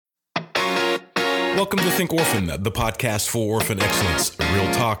Welcome to Think Orphan, the podcast for orphan excellence.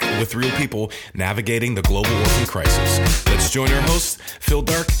 Real talk with real people navigating the global orphan crisis. Let's join our hosts, Phil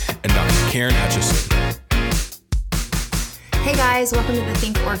Dark and Dr. Karen Atchison. Hey guys, welcome to the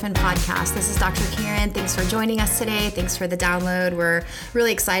Think Orphan podcast. This is Dr. Karen. Thanks for joining us today. Thanks for the download. We're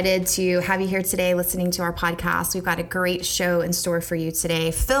really excited to have you here today listening to our podcast. We've got a great show in store for you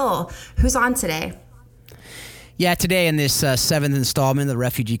today. Phil, who's on today? Yeah, today in this seventh installment of the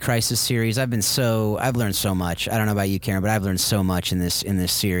Refugee Crisis series, I've learned so much. I don't know about you, Karen, but I've learned so much in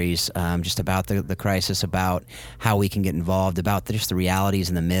this series, just about the crisis, about how we can get involved, about just the realities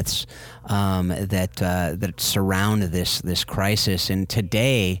and the myths that surround this crisis. And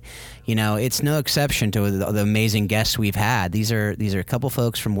today, you know, it's no exception to the amazing guests we've had. These are a couple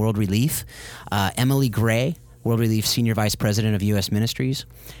folks from World Relief, Emily Gray, World Relief Senior Vice President of U.S. Ministries,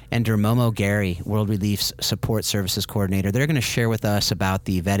 and Dermomo Gary, World Relief's Support Services Coordinator. They're going to share with us about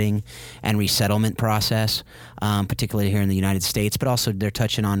the vetting and resettlement process, particularly here in the United States, but also they're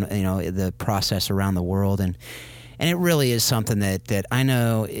touching on, you know, the process around the world. And it really is something that I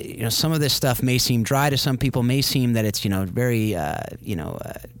know, you know, some of this stuff may seem dry to some people, may seem that it's, you know, very, a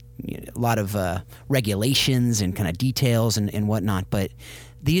lot of regulations and kind of details and whatnot, but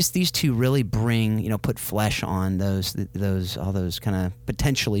these two really bring, you know, put flesh on all those kind of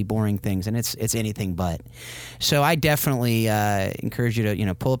potentially boring things, and it's anything but. So I definitely encourage you to, you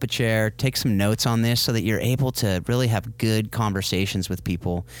know, pull up a chair, take some notes on this, so that you're able to really have good conversations with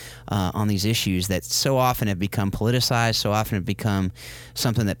people on these issues that so often have become politicized, so often have become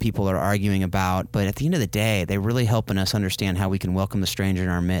something that people are arguing about. But at the end of the day, they're really helping us understand how we can welcome the stranger in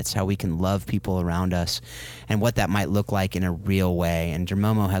our midst, how we can love people around us, and what that might look like in a real way. And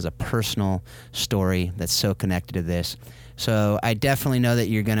Dermomo has a personal story that's so connected to this. So I definitely know that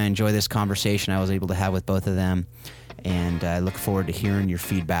you're going to enjoy this conversation I was able to have with both of them, and I look forward to hearing your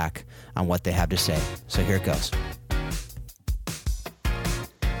feedback on what they have to say. So here it goes.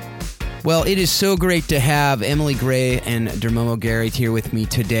 Well, it is so great to have Emily Gray and Dermomo Gary here with me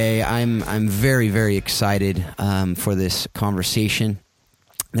today. I'm very, very excited for this conversation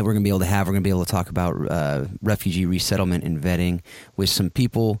that we're going to be able to have. We're going to be able to talk about refugee resettlement and vetting with some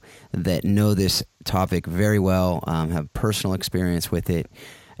people that know this topic very well, have personal experience with it.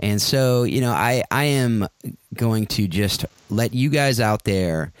 And so, you know, I am going to just let you guys out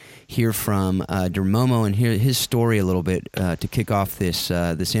there hear from Dermomo and hear his story a little bit to kick off this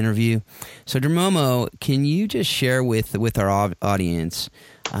interview. So, Dermomo, can you just share with our audience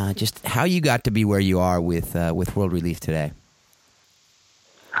just how you got to be where you are with World Relief today?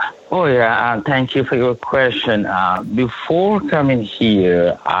 Oh, yeah. Thank you for your question. Before coming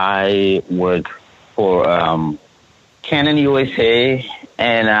here, I worked for Canon USA,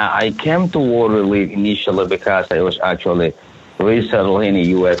 and I came to World Relief initially because I was actually resettled in the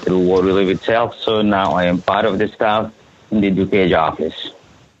U.S. through World Relief itself. So now I am part of the staff in the DuPage office.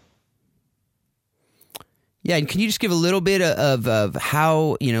 Yeah, and can you just give a little bit of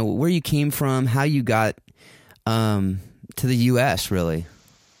how, you know, where you came from, how you got to the U.S., really?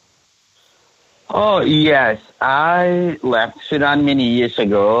 Oh, yes. I left Sudan many years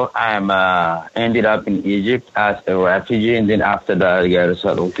ago. I ended up in Egypt as a refugee, and then after that, I got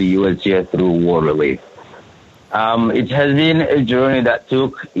settled to USGS through World Relief. It has been a journey that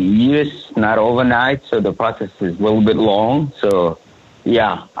took years, not overnight, so the process is a little bit long. So,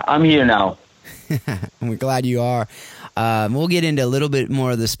 yeah, I'm here now. We're glad you are. We'll get into a little bit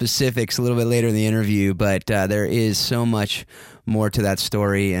more of the specifics a little bit later in the interview, but there is so much more to that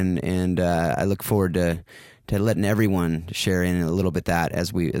story, and I look forward to letting everyone share in a little bit that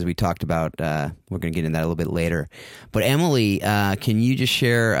as we talked about. We're going to get into that a little bit later. But Emily, can you just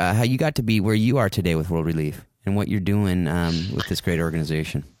share how you got to be where you are today with World Relief and what you're doing with this great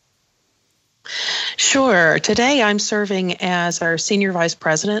organization? Sure. Today I'm serving as our Senior Vice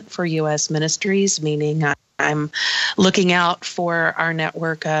President for U.S. Ministries, meaning I'm looking out for our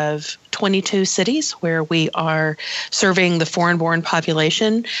network of 22 cities where we are serving the foreign-born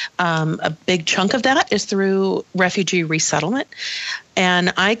population. A big chunk of that is through refugee resettlement.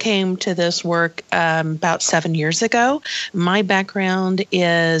 And I came to this work about 7 years ago. My background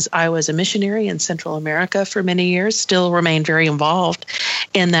is I was a missionary in Central America for many years, still remain very involved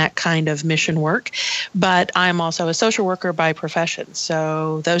in that kind of mission work. But I'm also a social worker by profession.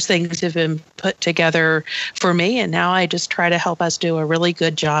 So those things have been put together for me, and now I just try to help us do a really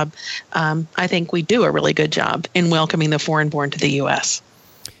good job. I think we do a really good job in welcoming the foreign-born to the U.S.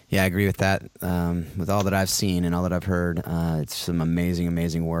 Yeah, I agree with that. With all that I've seen and all that I've heard, it's some amazing,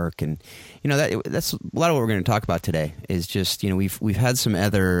 amazing work. And you know that's a lot of what we're going to talk about today. Is just, you know, we've had some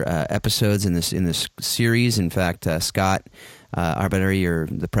other episodes in this series. In fact, Scott Arbery, or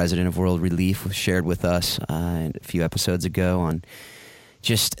the president of World Relief, shared with us a few episodes ago on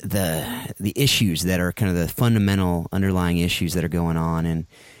just the issues that are kind of the fundamental underlying issues that are going on,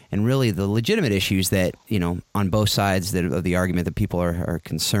 and really the legitimate issues that, on both sides of the argument, that people are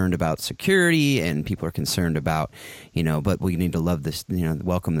concerned about security, and people are concerned about, but we need to love this,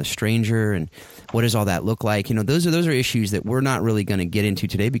 welcome the stranger, and what does all that look like? Those are issues that we're not really going to get into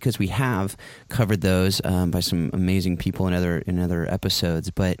today, because we have covered those by some amazing people in other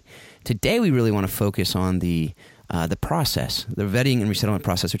episodes. But today we really want to focus on the process, the vetting and resettlement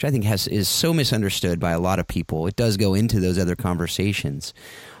process, which I think is so misunderstood by a lot of people. It does go into those other conversations.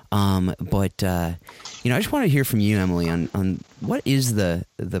 But I just want to hear from you, Emily, on what is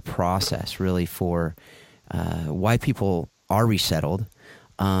the process really for why people are resettled.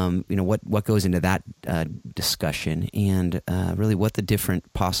 What goes into that discussion, and really what the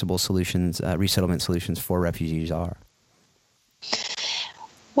different possible solutions, resettlement solutions for refugees are.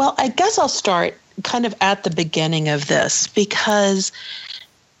 Well, I guess I'll start kind of at the beginning of this, because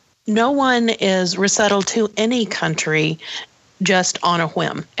no one is resettled to any country just on a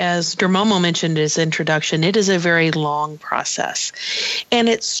whim. As Dermomo mentioned in his introduction, it is a very long process. And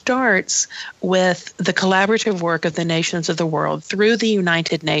it starts with the collaborative work of the nations of the world through the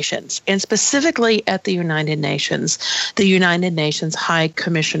United Nations, and specifically at the United Nations High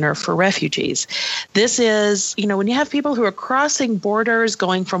Commissioner for Refugees. This is, when you have people who are crossing borders,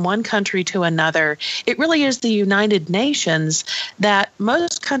 going from one country to another, it really is the United Nations that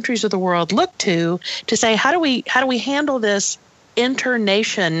most countries of the world look to say, how do we handle this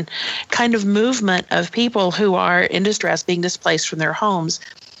inter-nation kind of movement of people who are in distress, being displaced from their homes.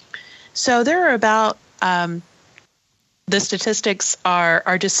 So there are about, the statistics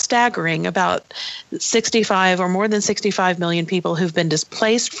are just staggering, about 65 or more than 65 million people who've been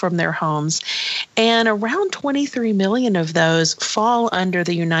displaced from their homes. And around 23 million of those fall under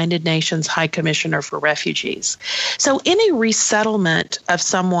the United Nations High Commissioner for Refugees. So any resettlement of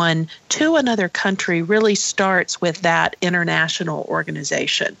someone to another country really starts with that international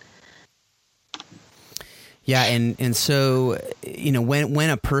organization. Yeah, and so, when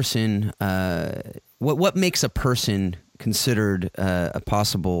a person, what makes a person considered a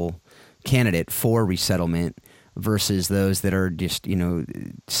possible candidate for resettlement versus those that are just,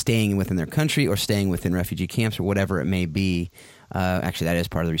 staying within their country or staying within refugee camps or whatever it may be? Actually, that is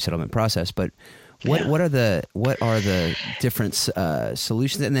part of the resettlement process. But what are the different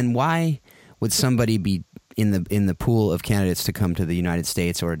solutions, and then why would somebody be in the pool of candidates to come to the United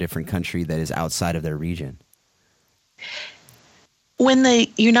States or a different country that is outside of their region? When the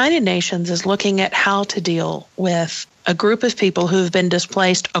United Nations is looking at how to deal with a group of people who have been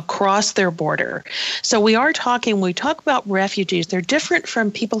displaced across their border. So when we talk about refugees, they're different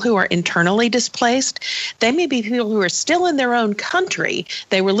from people who are internally displaced. They may be people who are still in their own country.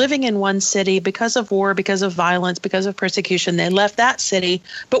 They were living in one city because of war, because of violence, because of persecution. They left that city,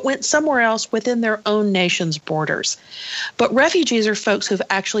 but went somewhere else within their own nation's borders. But refugees are folks who've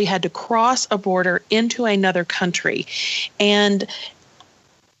actually had to cross a border into another country. And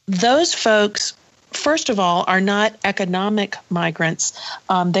those folks, first of all, are not economic migrants.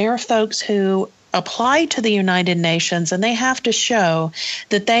 They are folks who apply to the United Nations, and they have to show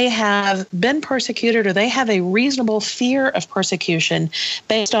that they have been persecuted or they have a reasonable fear of persecution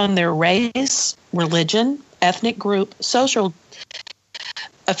based on their race, religion, ethnic group, social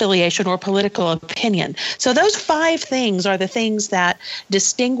affiliation, or political opinion. So those 5 things are the things that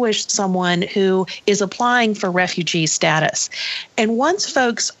distinguish someone who is applying for refugee status. And once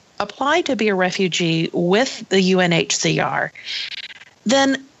folks apply to be a refugee with the UNHCR,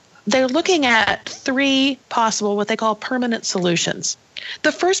 then they're looking at 3 possible, what they call permanent solutions.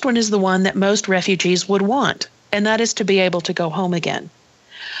 The first one is the one that most refugees would want, and that is to be able to go home again.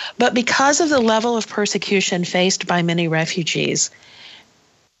 But because of the level of persecution faced by many refugees,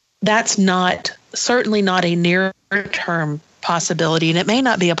 that's certainly not a near-term possibility, and it may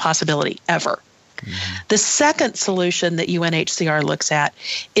not be a possibility ever. Mm-hmm. The second solution that UNHCR looks at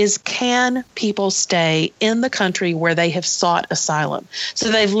is, can people stay in the country where they have sought asylum? So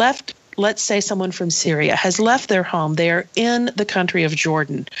they've left, let's say someone from Syria has left their home. They are in the country of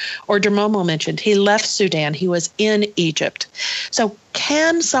Jordan. Or Dermomo mentioned he left Sudan. He was in Egypt. So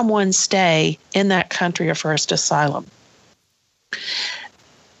can someone stay in that country of first asylum?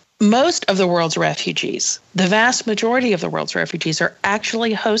 Most of the world's refugees, the vast majority of the world's refugees, are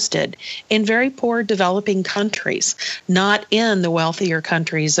actually hosted in very poor developing countries, not in the wealthier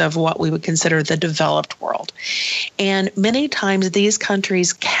countries of what we would consider the developed world. And many times these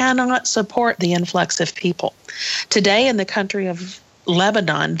countries cannot support the influx of people. Today in the country of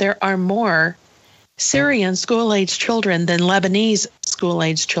Lebanon, there are more Syrian school-aged children than Lebanese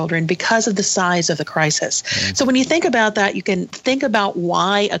school-aged children because of the size of the crisis. Mm-hmm. So when you think about that, you can think about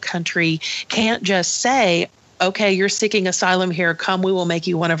why a country can't just say, okay, you're seeking asylum here, come, we will make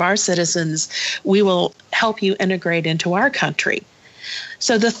you one of our citizens. We will help you integrate into our country.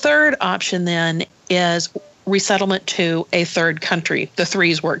 So the third option then is resettlement to a third country. The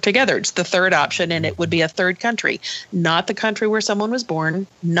threes work together. It's the third option, and it would be a third country, not the country where someone was born,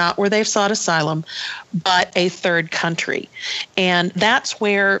 not where they've sought asylum, but a third country. And that's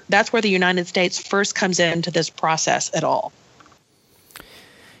where the United States first comes into this process at all.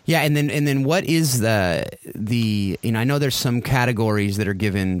 Yeah, and then what is the I know there's some categories that are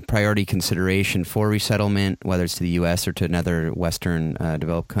given priority consideration for resettlement, whether it's to the U.S. or to another Western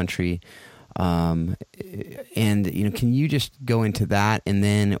developed country. And can you just go into that, and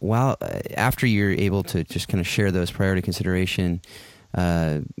then after you're able to just kind of share those priority consideration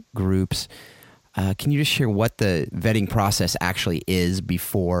groups, can you just share what the vetting process actually is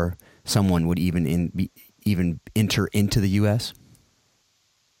before someone would even enter into the U.S.?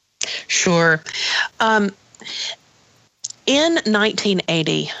 Sure. In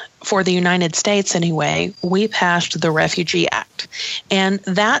 1980, for the United States anyway, we passed the Refugee Act, and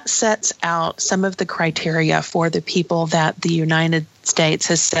that sets out some of the criteria for the people that the United States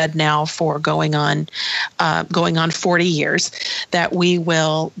has said now for going on 40 years that we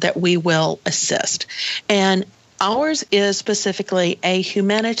will assist. And ours is specifically a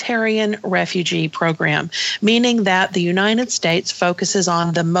humanitarian refugee program, meaning that the United States focuses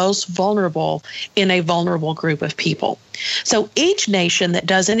on the most vulnerable in a vulnerable group of people. So each nation that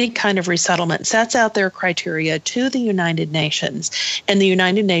does any kind of resettlement sets out their criteria to the United Nations, and the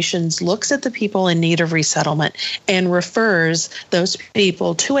United Nations looks at the people in need of resettlement and refers those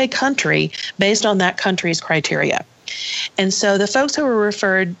people to a country based on that country's criteria. And so the folks who were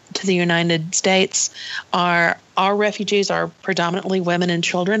referred to the United States our refugees are predominantly women and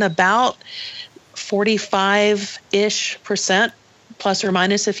children. About 45-ish%, plus or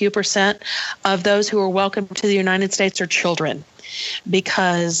minus a few percent, of those who are welcomed to the United States are children,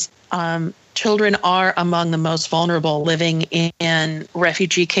 because children are among the most vulnerable living in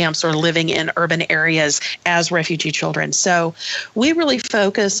refugee camps or living in urban areas as refugee children. So we really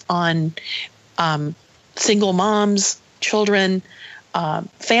focus on single moms, children,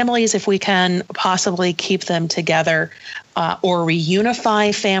 families, if we can possibly keep them together, or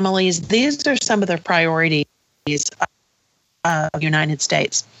reunify families. These are some of the priorities of the United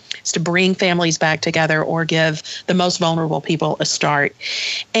States, is to bring families back together or give the most vulnerable people a start.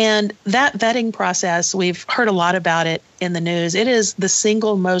 And that vetting process, we've heard a lot about it in the news. It is the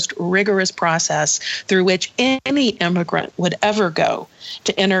single most rigorous process through which any immigrant would ever go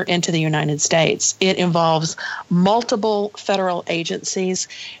to enter into the United States. It involves multiple federal agencies.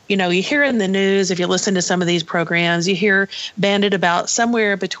 You know, you hear in the news, if you listen to some of these programs, you hear bandied about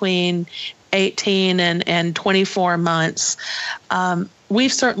somewhere between 18 and 24 months.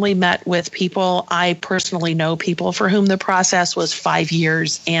 We've certainly met with people. I personally know people for whom the process was 5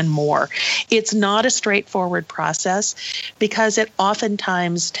 years and more. It's not a straightforward process because it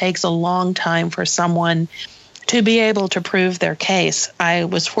oftentimes takes a long time for someone to be able to prove their case. I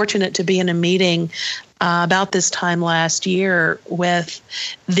was fortunate to be in a meeting about this time last year with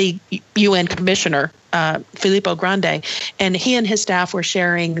the UN Commissioner, Filippo Grandi, and he and his staff were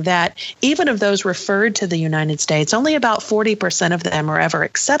sharing that even of those referred to the United States, only about 40% of them are ever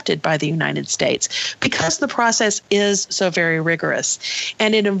accepted by the United States because the process is so very rigorous.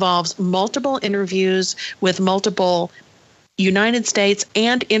 And it involves multiple interviews with multiple United States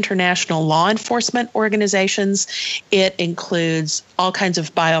and international law enforcement organizations. It includes all kinds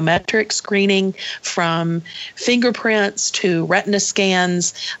of biometric screening, from fingerprints to retina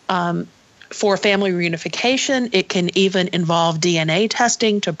scans. For family reunification, it can even involve DNA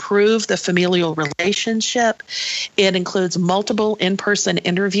testing to prove the familial relationship. It includes multiple in-person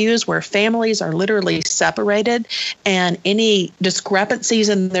interviews where families are literally separated, and any discrepancies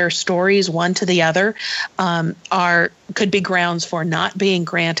in their stories, one to the other, could be grounds for not being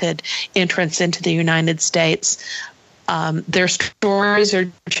granted entrance into the United States. Their stories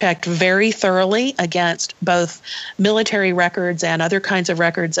are checked very thoroughly against both military records and other kinds of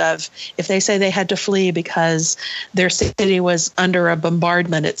records of, if they say they had to flee because their city was under a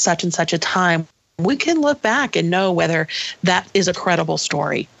bombardment at such and such a time, we can look back and know whether that is a credible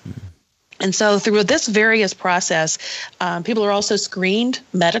story. And so through this various process, people are also screened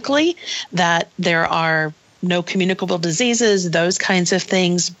medically, that there are no communicable diseases, those kinds of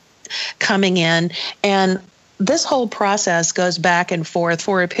things coming in. And this whole process goes back and forth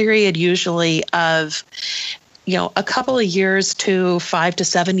for a period usually of, a couple of years to 5 to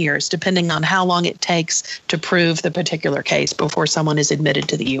 7 years, depending on how long it takes to prove the particular case before someone is admitted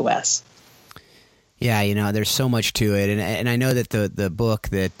to the U.S. Yeah, there's so much to it, and I know that the book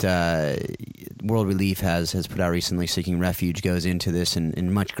that World Relief has put out recently, Seeking Refuge, goes into this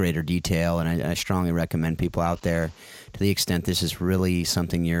in much greater detail, and I strongly recommend people out there, to the extent this is really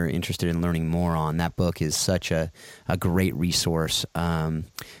something you're interested in learning more on. That book is such a great resource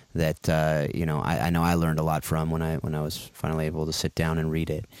that I know I learned a lot from when I was finally able to sit down and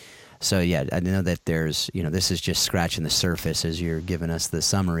read it. So yeah, I know that there's this is just scratching the surface as you're giving us the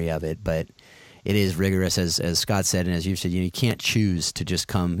summary of it, but it is rigorous, as Scott said, and as you said, you can't choose to just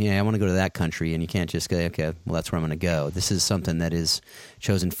come, I want to go to that country, and you can't just go, okay, well, that's where I'm going to go. This is something that is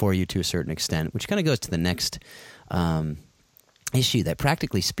chosen for you to a certain extent, which kind of goes to the next issue, that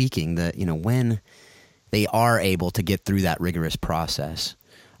practically speaking, when they are able to get through that rigorous process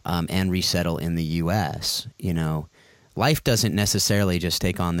and resettle in the U.S., life doesn't necessarily just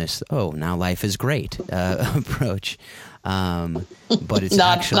take on this, now life is great approach. But it's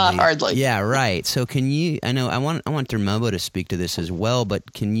not actually not hardly. Yeah, right. So can you? I want Dermomo to speak to this as well.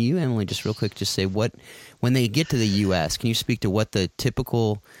 But can you, Emily, just real quick, just say when they get to the U.S., can you speak to what the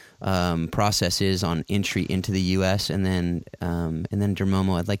typical process is on entry into the U.S. and then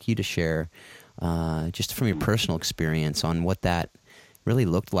Dermomo, I'd like you to share just from your personal experience on what that really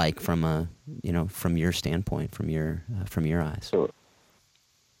looked like from from your standpoint, from your eyes. Sure.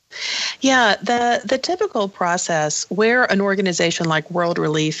 Yeah, the typical process where an organization like World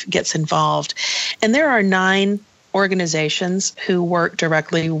Relief gets involved, and there are 9 organizations who work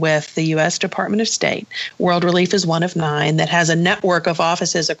directly with the U.S. Department of State. World Relief is one of 9 that has a network of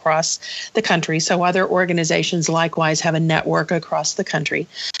offices across the country. So other organizations likewise have a network across the country.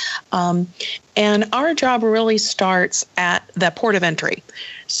 And our job really starts at the port of entry.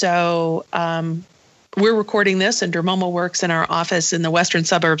 So we're recording this, and Dermomo works in our office in the western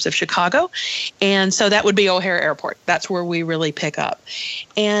suburbs of Chicago. And so that would be O'Hare Airport. That's where we really pick up.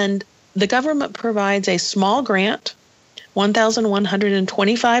 And the government provides a small grant,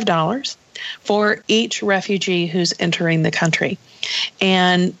 $1,125, for each refugee who's entering the country.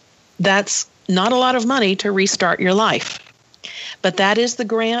 And that's not a lot of money to restart your life. But that is the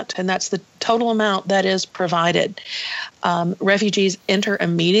grant, and that's the total amount that is provided. Refugees enter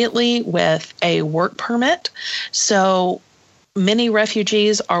immediately with a work permit. So many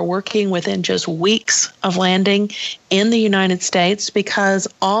refugees are working within just weeks of landing in the United States, because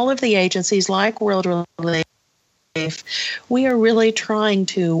all of the agencies like World Relief, we are really trying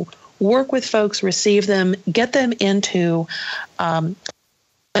to work with folks, receive them, get them into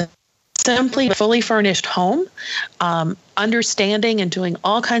simply fully furnished home, understanding and doing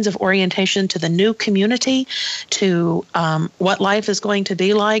all kinds of orientation to the new community, to what life is going to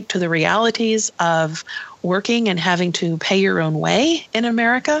be like, to the realities of working and having to pay your own way in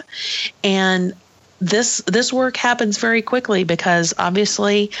America. And this work happens very quickly, because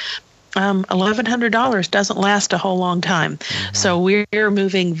obviously $1,100 doesn't last a whole long time. Mm-hmm. So we're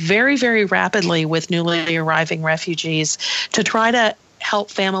moving very, very rapidly with newly arriving refugees to try to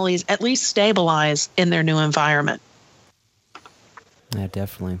help families at least stabilize in their new environment. Yeah,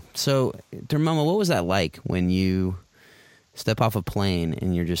 definitely. So, Dermomo, what was that like when you step off a plane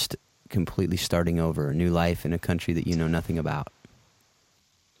and you're just completely starting over, a new life in a country that you know nothing about?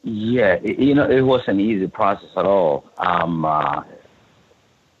 Yeah, it wasn't an easy process at all.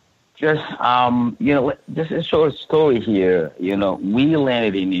 Just a short story here. We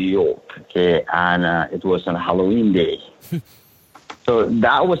landed in New York, okay, and it was on Halloween Day. So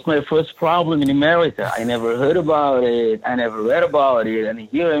that was my first problem in America. I never heard about it. I never read about it. And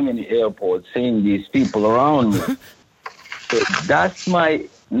here I'm in the airport seeing these people around me. So that's my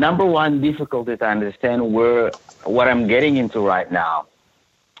number one difficulty, to understand what I'm getting into right now.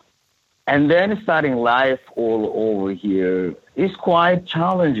 And then starting life all over here is quite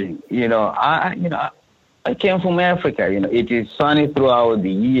challenging. I came from Africa. It is sunny throughout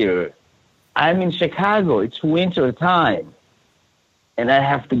the year. I'm in Chicago. It's winter time. And I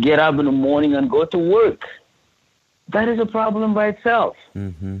have to get up in the morning and go to work. That is a problem by itself.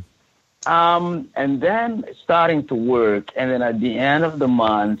 Mm-hmm. And then starting to work, and then at the end of the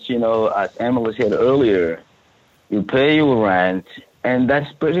month, as Emily said earlier, you pay your rent, and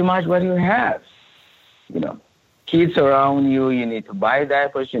that's pretty much what you have. Kids around you, you need to buy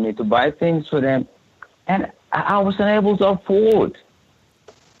diapers, you need to buy things for them. And I wasn't able to afford.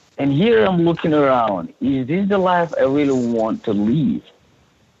 And here I'm looking around. Is this the life I really want to live?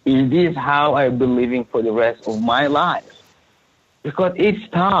 Is this how I'll be living for the rest of my life? Because it's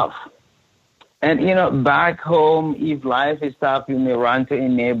tough. And, back home, if life is tough, you may run to a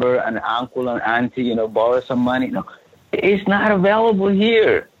neighbor, an uncle, an auntie, borrow some money. No, it's not available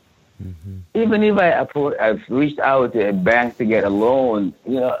here. Mm-hmm. Even if I've reached out to a bank to get a loan,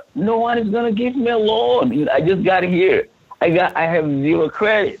 no one is going to give me a loan. I just got here. I have zero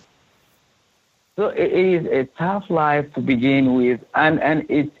credit. So it is a tough life to begin with, and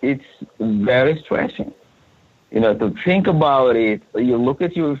it's very stressing. To think about it, you look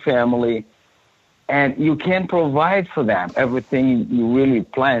at your family, and you can't provide for them everything you really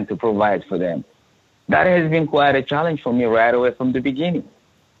plan to provide for them. That has been quite a challenge for me right away from the beginning.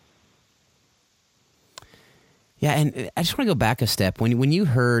 Yeah, and I just want to go back a step. When you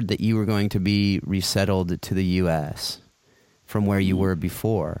heard that you were going to be resettled to the U.S. from where you were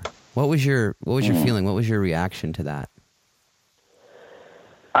before, what was your feeling? What was your reaction to that?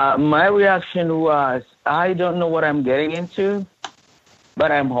 My reaction was, I don't know what I'm getting into,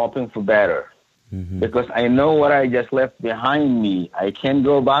 but I'm hoping for better. Mm-hmm. Because I know what I just left behind me. I can't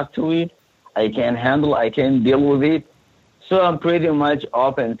go back to it. I can't deal with it. So I'm pretty much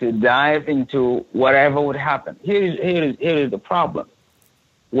open to dive into whatever would happen. Here is the problem.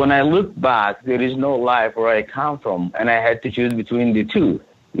 When I look back, there is no life where I come from, and I had to choose between the two,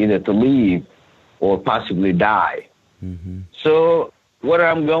 either to leave or possibly die. Mm-hmm. So what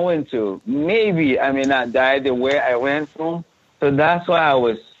I'm going to, maybe I may not die the way I went from. So that's why I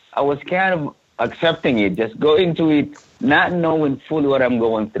was kind of accepting it, just go into it, not knowing fully what I'm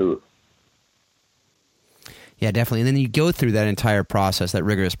going through. Yeah, definitely. And then you go through that entire process, that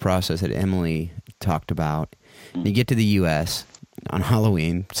rigorous process that Emily talked about. And you get to the U.S. on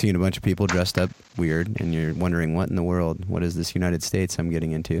Halloween, seeing a bunch of people dressed up weird, and you're wondering, what in the world? What is this United States I'm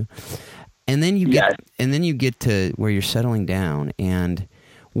getting into? And then you get to where you're settling down. And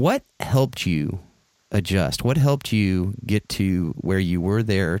what helped you adjust? What helped you get to where you were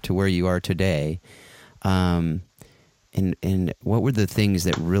there to where you are today? And what were the things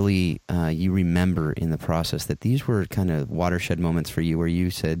that really you remember in the process, that these were kind of watershed moments for you where you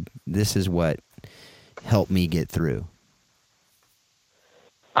said, this is what helped me get through?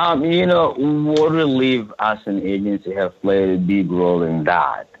 World Relief as an agency have played a big role in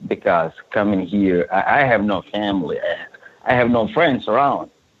that, because coming here, I have no family. I have no friends around.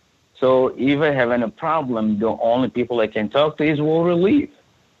 So if I have any problem, the only people I can talk to is World Relief.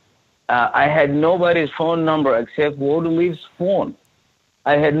 I had nobody's phone number except World Relief's phone.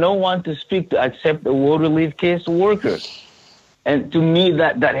 I had no one to speak to except the World Relief case worker. And to me,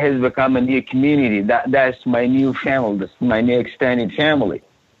 that has become a new community. That's my new family. That's my new extended family.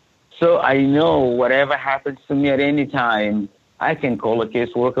 So I know whatever happens to me at any time, I can call a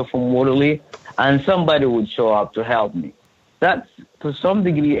caseworker from World Relief, and somebody would show up to help me. That, to some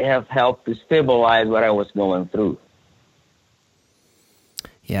degree, have helped to stabilize what I was going through.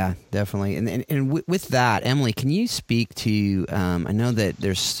 Yeah, definitely. And with that, Emily, can you speak to? I know that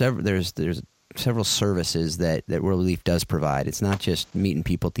there's several services that World Relief does provide. It's not just meeting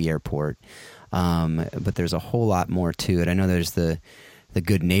people at the airport, but there's a whole lot more to it. I know there's the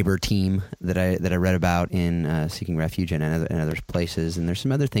Good Neighbor team that I read about in Seeking Refuge and other places, and there's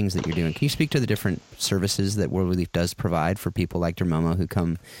some other things that you're doing. Can you speak to the different services that World Relief does provide for people like Dermomo who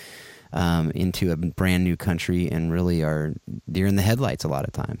come into a brand new country and really are deer in the headlights a lot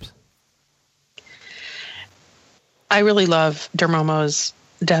of times? I really love Dermomo's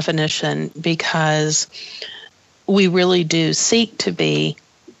definition, because we really do seek to be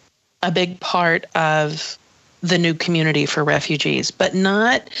a big part of the new community for refugees, but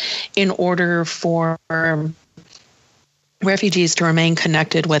not in order for refugees to remain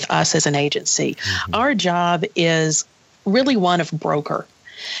connected with us as an agency. Mm-hmm. Our job is really one of broker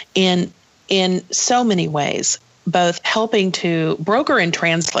in so many ways, both helping to broker and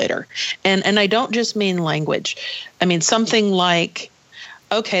translator. And I don't just mean language. I mean something like,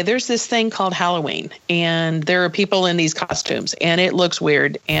 okay, there's this thing called Halloween, and there are people in these costumes, and it looks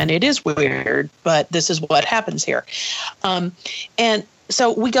weird, and it is weird, but this is what happens here. And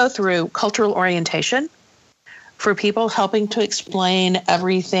so we go through cultural orientation for people, helping to explain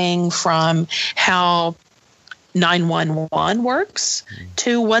everything from how 911 works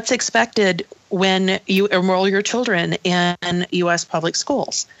to what's expected when you enroll your children in U.S. public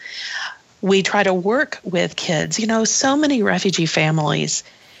schools. We try to work with kids. So many refugee families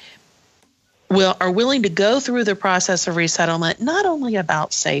are willing to go through the process of resettlement, not only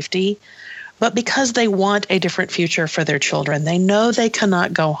about safety, but because they want a different future for their children. They know they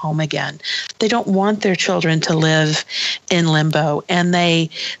cannot go home again. They don't want their children to live in limbo. And they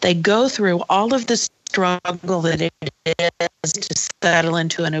go through all of the struggle that it is to settle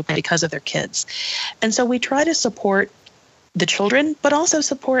into a new place because of their kids. And so we try to support the children, but also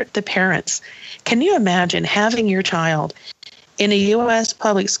support the parents. Can you imagine having your child in a U.S.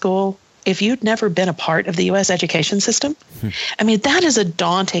 public school if you'd never been a part of the U.S. education system? I mean, that is a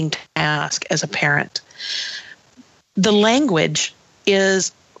daunting task as a parent. The language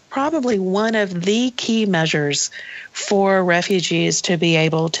is probably one of the key measures for refugees to be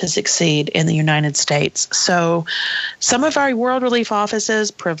able to succeed in the United States. So some of our World Relief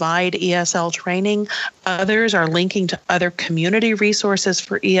offices provide ESL training. Others are linking to other community resources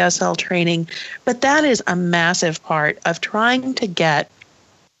for ESL training. But that is a massive part of trying to get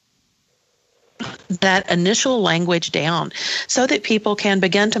that initial language down so that people can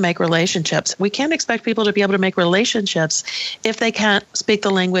begin to make relationships. We can't expect people to be able to make relationships if they can't speak the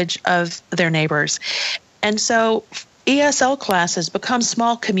language of their neighbors. And so ESL classes become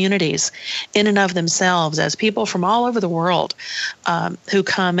small communities in and of themselves as people from all over the world who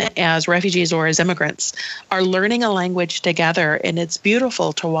come as refugees or as immigrants are learning a language together. And it's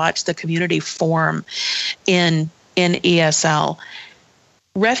beautiful to watch the community form in ESL.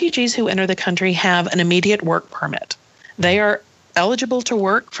 Refugees who enter the country have an immediate work permit. They are eligible to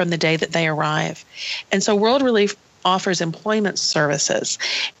work from the day that they arrive. And so World Relief offers employment services.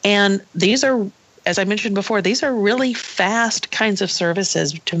 And these are, as I mentioned before, these are really fast kinds of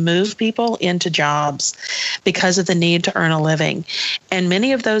services to move people into jobs because of the need to earn a living. And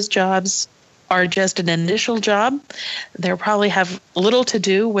many of those jobs are just an initial job. They probably have little to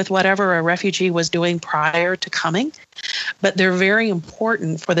do with whatever a refugee was doing prior to coming, but they're very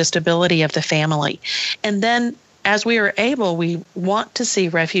important for the stability of the family. And then as we are able, we want to see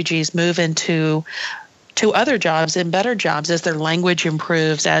refugees move into other jobs and better jobs as their language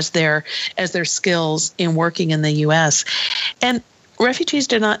improves, as their skills in working in the U.S. And refugees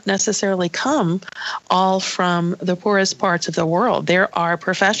do not necessarily come all from the poorest parts of the world. There are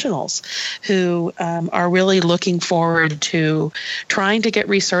professionals who are really looking forward to trying to get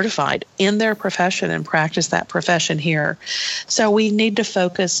recertified in their profession and practice that profession here. So we need to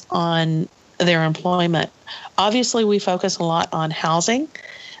focus on their employment. Obviously, we focus a lot on housing.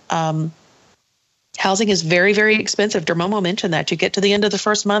 Housing is very, very expensive. Dermomo mentioned that. You get to the end of the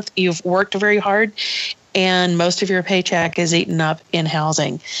first month, you've worked very hard, and most of your paycheck is eaten up in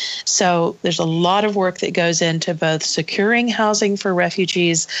housing. So there's a lot of work that goes into both securing housing for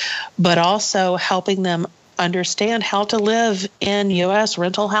refugees, but also helping them understand how to live in U.S.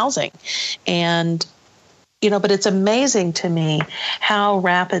 rental housing. And, but it's amazing to me how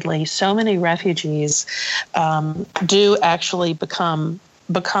rapidly so many refugees do actually become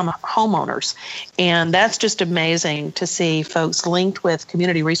homeowners. And that's just amazing to see folks linked with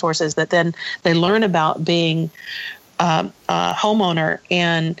community resources that then they learn about being a homeowner.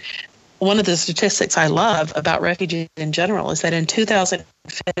 And one of the statistics I love about refugees in general is that in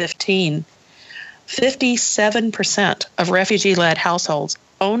 2015, 57% of refugee-led households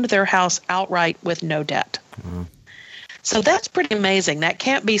owned their house outright with no debt. Mm-hmm. So that's pretty amazing. That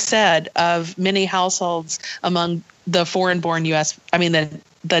can't be said of many households among the foreign-born U.S.,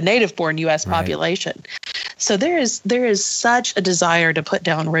 the native-born U.S. population. So there is such a desire to put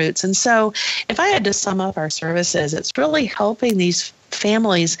down roots. And so if I had to sum up our services, it's really helping these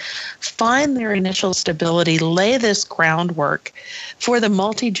families find their initial stability, lay this groundwork for the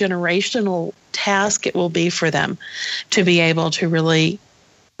multi-generational task it will be for them to be able to really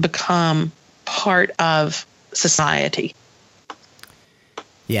become part of society.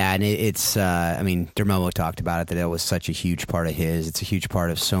 Yeah, and it's, Dermomo talked about it, that was such a huge part of his. It's a huge part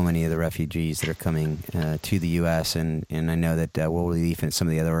of so many of the refugees that are coming to the U.S., and I know that World Relief and some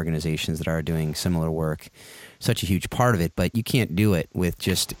of the other organizations that are doing similar work, such a huge part of it, but you can't do it with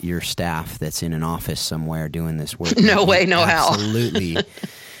just your staff that's in an office somewhere doing this work. No way, no how. Absolutely.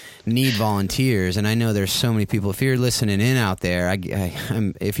 Need volunteers, and I know there's so many people. If you're listening in out there,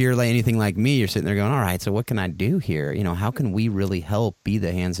 if you're like anything like me, you're sitting there going, all right, so what can I do here? How can we really help be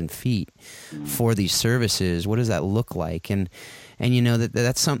the hands and feet for these services? What does that look like? And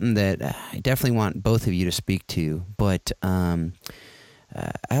that's something that I definitely want both of you to speak to, but I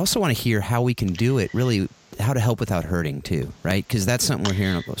also want to hear how we can do it, really how to help without hurting too, right? Because that's something we're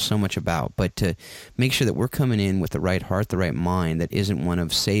hearing so much about, but to make sure that we're coming in with the right heart, the right mind, that isn't one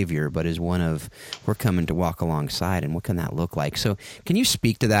of savior, but is one of we're coming to walk alongside, and what can that look like? So can you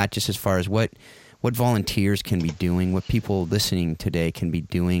speak to that, just as far as what volunteers can be doing, what people listening today can be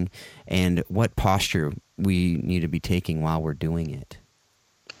doing, and what posture we need to be taking while we're doing it?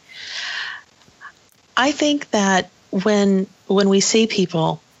 I think that when we see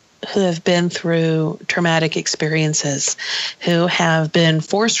people who have been through traumatic experiences, who have been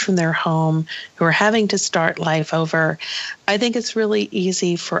forced from their home, who are having to start life over, I think it's really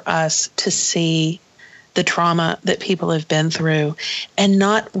easy for us to see the trauma that people have been through and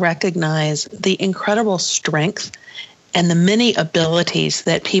not recognize the incredible strength and the many abilities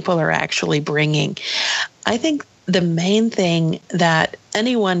that people are actually bringing. I think the main thing that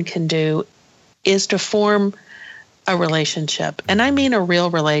anyone can do is to form a relationship. And I mean a real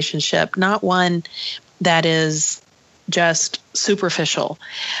relationship, not one that is just superficial,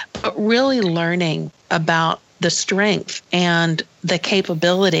 but really learning about the strength and the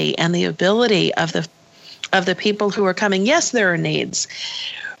capability and the ability of the people who are coming. Yes, there are needs,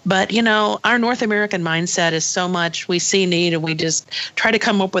 but our North American mindset is so much we see need and we just try to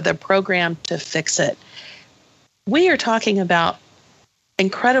come up with a program to fix it. We are talking about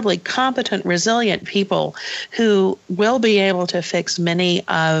incredibly competent, resilient people who will be able to fix many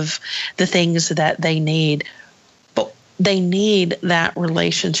of the things that they need. But they need that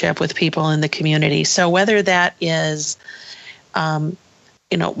relationship with people in the community. So whether that is,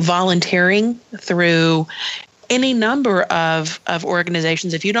 volunteering through any number of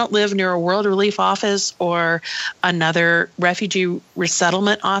organizations. If you don't live near a World Relief office or another refugee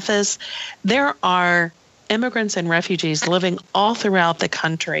resettlement office, there are immigrants and refugees living all throughout the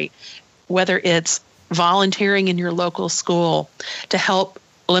country, whether it's volunteering in your local school to help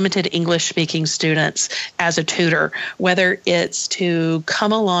limited English-speaking students as a tutor, whether it's to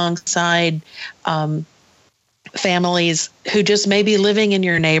come alongside families who just may be living in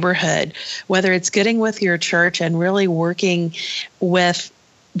your neighborhood, whether it's getting with your church and really working with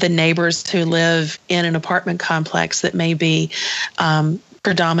the neighbors who live in an apartment complex that may be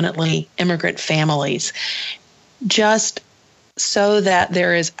predominantly immigrant families, just so that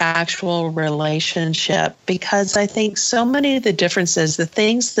there is actual relationship. Because I think so many of the differences, the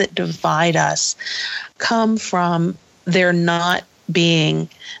things that divide us, come from there not being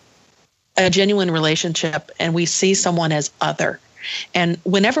a genuine relationship and we see someone as other. And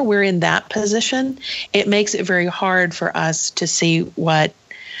whenever we're in that position, it makes it very hard for us to see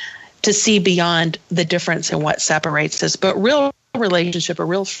beyond the difference in what separates us. But real relationship, a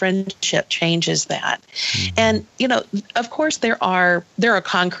real friendship changes that. Mm-hmm. And, of course, there are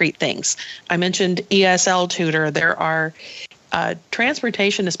concrete things. I mentioned ESL tutor. There are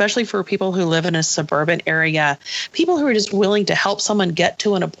transportation, especially for people who live in a suburban area, people who are just willing to help someone get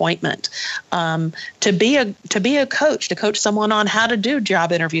to an appointment, to be a coach, to coach someone on how to do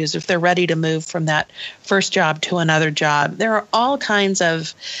job interviews if they're ready to move from that first job to another job. There are all kinds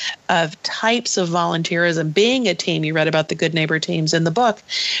of types of volunteerism. Being a team, you read about the Good Neighbor teams in the book,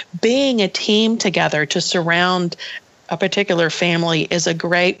 being a team together to surround a particular family is a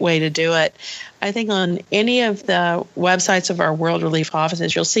great way to do it. I think on any of the websites of our World Relief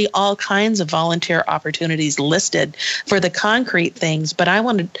offices, you'll see all kinds of volunteer opportunities listed for the concrete things. But I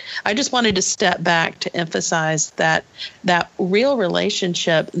just wanted to step back to emphasize that real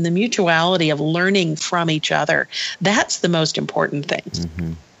relationship and the mutuality of learning from each other, that's the most important thing.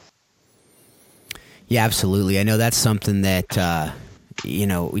 Mm-hmm. Yeah, absolutely. I know that's something that,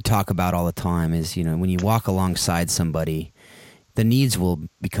 we talk about all the time is, when you walk alongside somebody, the needs will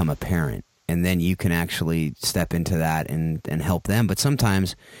become apparent. And then you can actually step into that and help them. But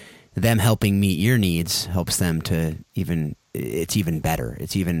sometimes them helping meet your needs helps them to it's even better.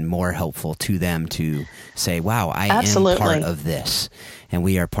 It's even more helpful to them to say, wow, I Absolutely. am part of this. And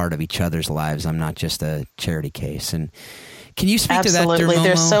we are part of each other's lives. I'm not just a charity case. And can you speak Absolutely. to that, Dermomo?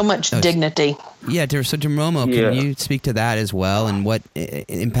 There's so much dignity. Yeah, so Dermomo, can you speak to that as well and what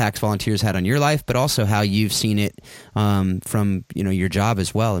impacts volunteers had on your life, but also how you've seen it from your job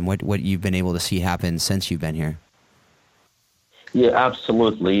as well and what you've been able to see happen since you've been here? Yeah,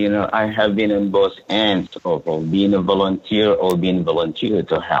 absolutely. I have been on both ends of being a volunteer or being volunteered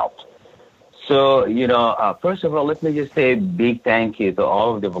to help. So, first of all, let me just say a big thank you to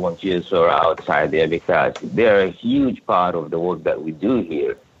all of the volunteers who are outside there because they're a huge part of the work that we do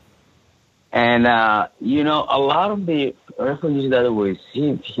here. And, a lot of the refugees that we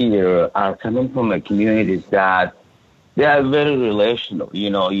receive here are coming from communities that they are very relational.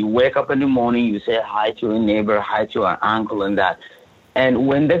 You wake up in the morning, you say hi to a neighbor, hi to an uncle and that. And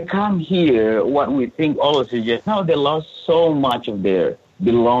when they come here, what we think always is just, no, they lost so much of their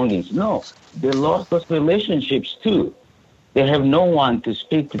belongings. No, they lost those relationships too. They have no one to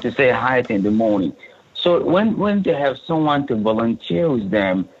speak to say hi to in the morning. So when they have someone to volunteer with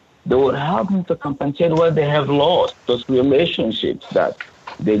them, they would help them to compensate what they have lost, those relationships that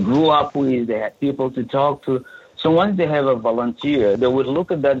they grew up with, they had people to talk to. So once they have a volunteer, they would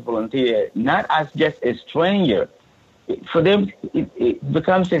look at that volunteer not as just a stranger. For them, it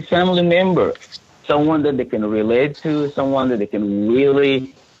becomes a family member, someone that they can relate to, someone that they can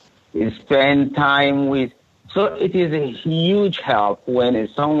really spend time with. So it is a huge help when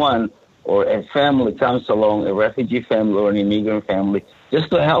someone or a family comes along, a refugee family or an immigrant family, just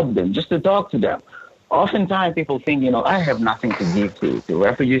to help them, just to talk to them. Oftentimes people think, I have nothing to give to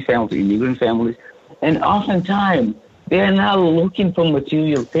refugee families, to immigrant families. And oftentimes they are not looking for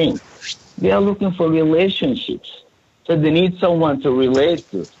material things. They are looking for relationships. So they need someone to relate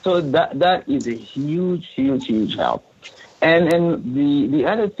to. So that is a huge, huge, huge help. And the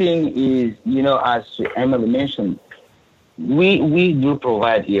other thing is, as Emily mentioned, we do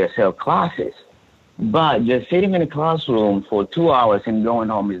provide ESL classes, but just sitting in a classroom for 2 hours and going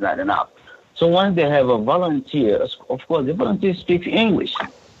home is not enough. So once they have a volunteer, of course, the volunteer speaks English,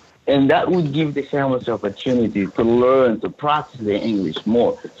 and that would give the families the opportunity to learn, to practice their English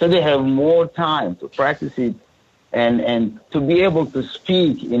more. So they have more time to practice it and to be able to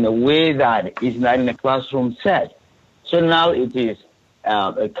speak in a way that is not in a classroom set. So now it is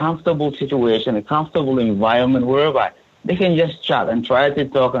a comfortable situation, a comfortable environment whereby they can just chat and try to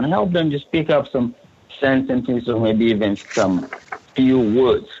talk and help them just pick up some sentences or maybe even some few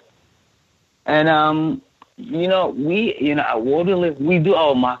words. And, we, at Waterleaf, we do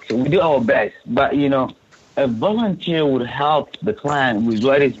our maximum, we do our best. But, a volunteer would help the client with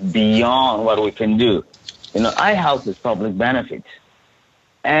what is beyond what we can do. I help with public benefits.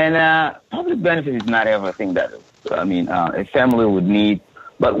 And public benefit is not everything that, a family would need.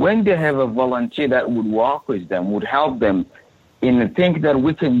 But when they have a volunteer that would walk with them, would help them in the things that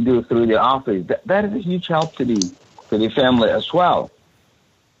we can do through the office, that is a huge help to the family as well.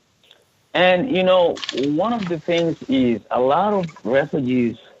 And, one of the things is a lot of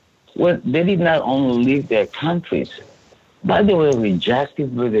refugees, they did not only leave their countries, but they were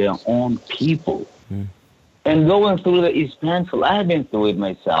rejected by their own people. Mm. And going through that is painful. I have been through it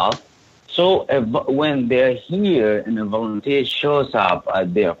myself. So when they're here and a volunteer shows up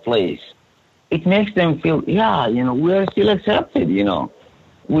at their place, it makes them feel, we're still accepted,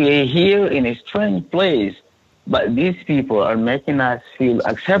 We're here in a strange place, but these people are making us feel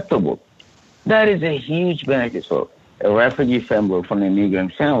acceptable. That is a huge benefit for a refugee family or for an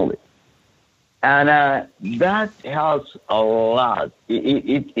immigrant family. And that helps a lot.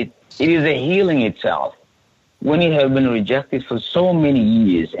 It is a healing itself. When you have been rejected for so many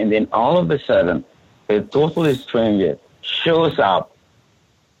years and then all of a sudden a totally stranger shows up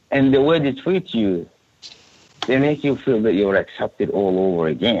and the way they treat you, they make you feel that you're accepted all over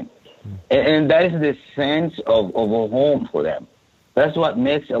again. And that is the sense of a home for them. That's what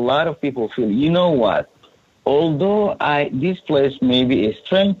makes a lot of people feel, you know what, although this place may be a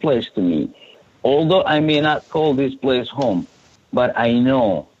strange place to me, although I may not call this place home, but I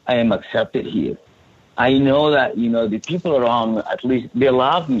know I am accepted here. I know that, the people around me, at least they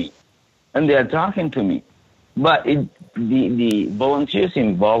love me and they're talking to me. But the volunteers'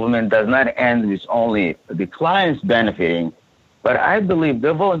 involvement does not end with only the clients benefiting, but I believe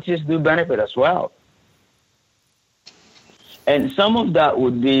the volunteers do benefit as well. And some of that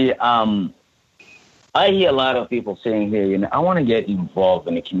would be, I hear a lot of people saying here, I want to get involved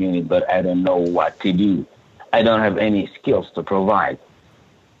in the community, but I don't know what to do. I don't have any skills to provide.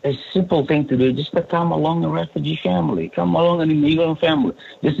 A simple thing to do is just to come along a refugee family, come along an immigrant family.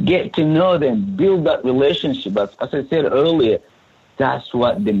 Just get to know them, build that relationship. As I said earlier, that's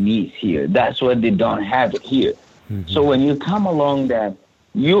what they miss here. That's what they don't have here. Mm-hmm. So when you come along them,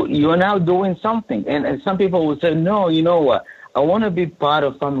 you're now doing something. And some people will say, no, you know what? I want to be part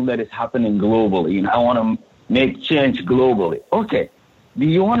of something that is happening globally. I want to make change globally. Okay. Do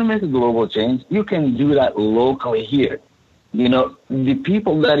you want to make a global change? You can do that locally here. The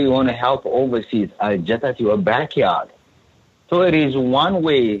people that you want to help overseas are just at your backyard. So it is one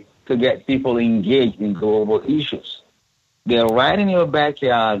way to get people engaged in global issues. They're right in your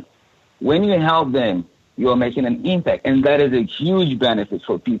backyard. When you help them, you're making an impact. And that is a huge benefit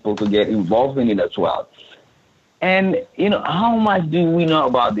for people to get involved in it as well. And, how much do we know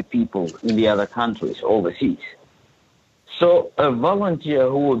about the people in the other countries overseas? So a volunteer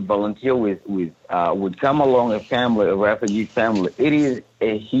who would volunteer would come along a family, a refugee family. It is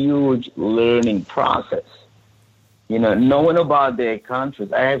a huge learning process. Knowing about their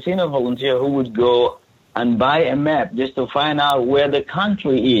countries. I have seen a volunteer who would go and buy a map just to find out where the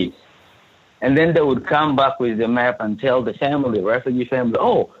country is. And then they would come back with the map and tell the family, refugee family,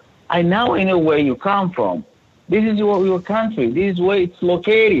 oh, I now know where you come from. This is your country. This is where it's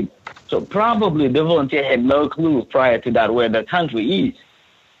located. So probably the volunteer had no clue prior to that where the country is.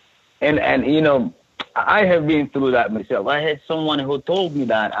 And I have been through that myself. I had someone who told me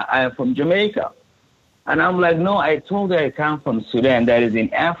that I am from Jamaica. And I'm like, no, I told her I come from Sudan, that is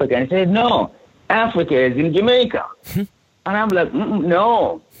in Africa. And I said, no, Africa is in Jamaica. And I'm like,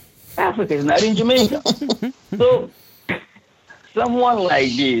 no, Africa is not in Jamaica. someone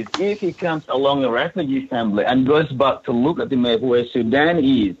like this, if he comes along a refugee family and goes back to look at the map where Sudan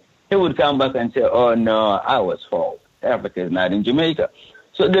is, he would come back and say, oh, no, I was false. Africa is not in Jamaica.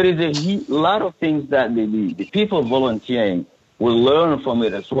 So there is a lot of things that the people volunteering will learn from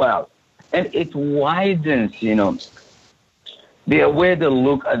it as well. And it widens, the way they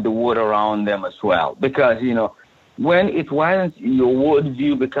look at the world around them as well. Because, when it widens, your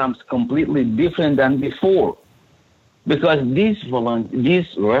worldview becomes completely different than before. Because these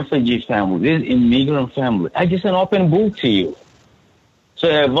refugee families, these immigrant families, are just an open book to you. So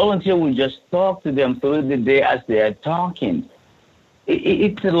a volunteer will just talk to them through the day as they are talking.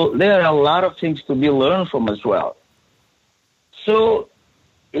 There are a lot of things to be learned from as well. So,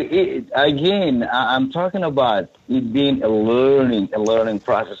 again, I'm talking about it being a learning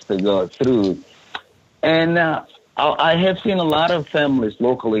process to go through. And I have seen a lot of families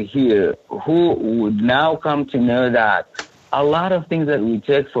locally here who would now come to know that a lot of things that we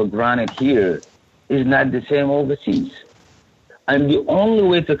take for granted here is not the same overseas. And the only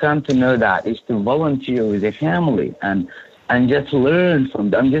way to come to know that is to volunteer with a family and just learn from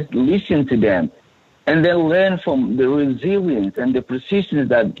them, just listen to them, and then learn from the resilience and the persistence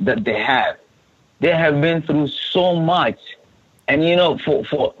that they have. They have been through so much. And,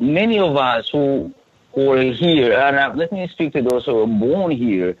 for many of us who are here, and let me speak to those who are born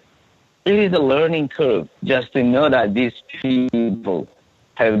here, it is a learning curve just to know that these people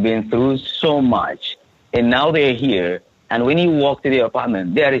have been through so much, and now they're here. And when you walk to the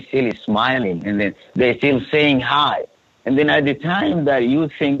apartment, they are still smiling, and then they're still saying hi. And then at the time that you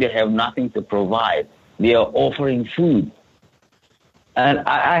think they have nothing to provide, they are offering food. And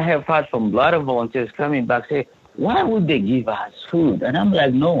I have heard from a lot of volunteers coming back say, why would they give us food? And I'm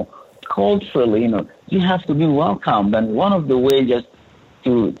like, no, culturally, you have to be welcomed. And one of the ways just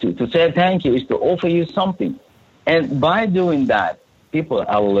to say thank you is to offer you something. And by doing that, people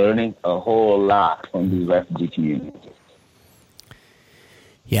are learning a whole lot from these refugee communities.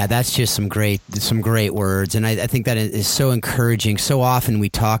 Yeah, that's just some great words, and I think that is so encouraging. So often we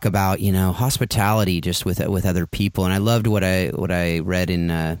talk about hospitality just with other people, and I loved what I read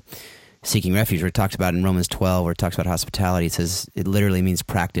in Seeking Refuge, where it talks about in Romans 12, where it talks about hospitality. It says it literally means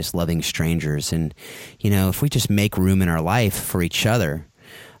practice loving strangers, and if we just make room in our life for each other,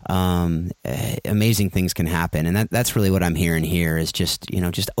 amazing things can happen. And that's really what I'm hearing here is just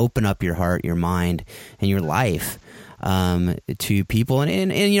open up your heart, your mind, and your life to people.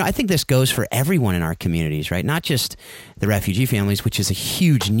 And I think this goes for everyone in our communities, right? Not just the refugee families, which is a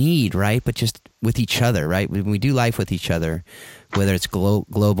huge need, right? But just with each other, right? When we do life with each other, whether it's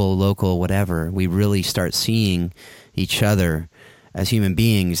global, local, whatever, we really start seeing each other as human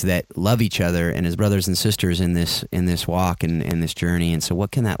beings that love each other and as brothers and sisters in this walk and in this journey. And so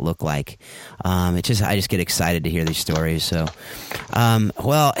what can that look like? I just get excited to hear these stories. So,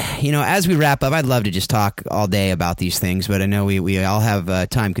 as we wrap up, I'd love to just talk all day about these things, but I know we all have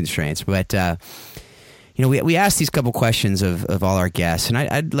time constraints. But, we asked these couple questions of all our guests, and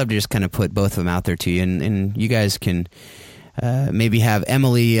I'd love to just kind of put both of them out there to you, and you guys can maybe have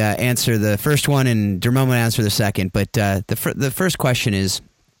Emily answer the first one and Dermoma answer the second. But the first question is,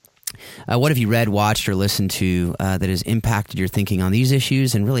 what have you read, watched, or listened to that has impacted your thinking on these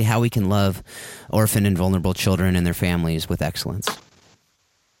issues and really how we can love orphan and vulnerable children and their families with excellence?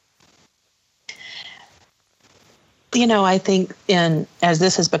 I think as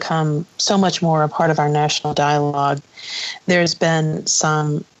this has become so much more a part of our national dialogue, there's been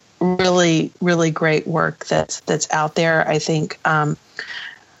some really, really great work that's out there. I think,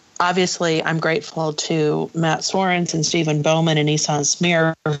 obviously, I'm grateful to Matt Sorens and Stephen Bowman and Isan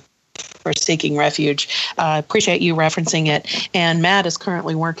Smear for Seeking Refuge. Appreciate you referencing it. And Matt is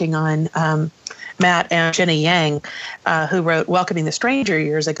currently working on, Matt and Jenny Yang, who wrote Welcoming the Stranger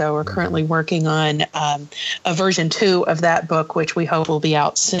years ago, are currently working on a version 2 of that book, which we hope will be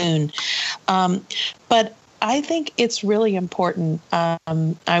out soon. But I think it's really important.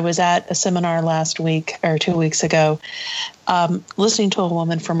 I was at a seminar last week or 2 weeks ago, listening to a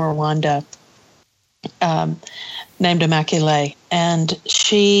woman from Rwanda named Immaculée, and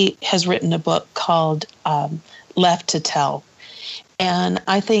she has written a book called Left to Tell. And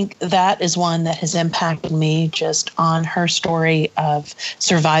I think that is one that has impacted me just on her story of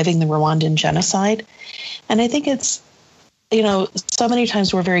surviving the Rwandan genocide. And I think it's, so many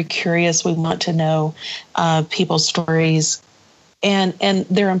times we're very curious. We want to know people's stories, and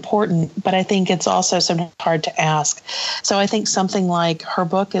they're important, but I think it's also sometimes hard to ask. So I think something like her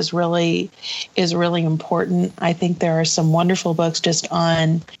book is really important. I think there are some wonderful books just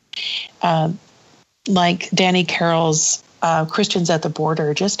on, like Danny Carroll's Christians at the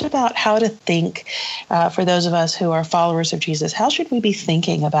border, just about how to think for those of us who are followers of Jesus. How should we be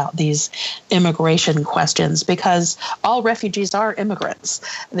thinking about these immigration questions? Because all refugees are immigrants.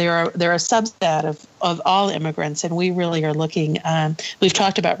 They're a subset of all immigrants, and we really are looking. We've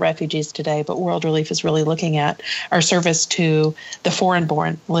talked about refugees today, but World Relief is really looking at our service to the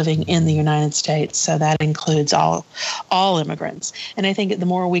foreign-born living in the United States. So that includes all immigrants. And I think the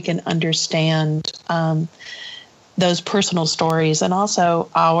more we can understand those personal stories, and also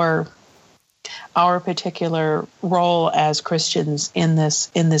our particular role as Christians in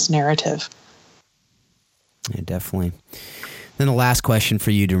this narrative. Yeah, definitely. Then the last question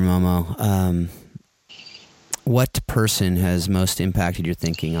for you, DeMomo. What person has most impacted your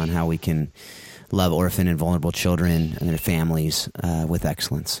thinking on how we can love orphan and vulnerable children and their families with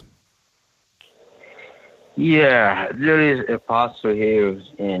excellence? Yeah, there is a pastor here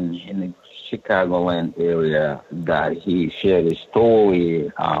in the Chicagoland area that he shared a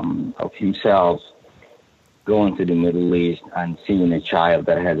story of himself going to the Middle East and seeing a child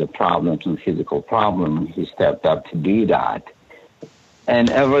that has a problem, some physical problem. He stepped up to do that. And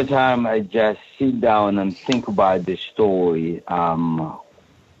every time I just sit down and think about this story,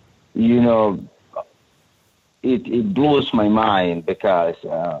 it blows my mind because,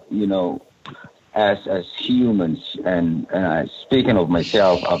 as humans, and speaking of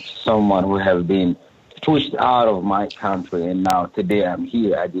myself, of someone who have been pushed out of my country, and now today I'm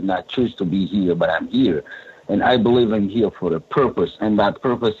here. I did not choose to be here, but I'm here. And I believe I'm here for a purpose, and that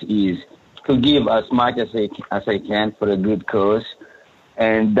purpose is to give as much as I can for a good cause.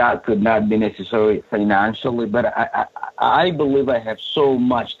 And that could not be necessary financially, but I believe I have so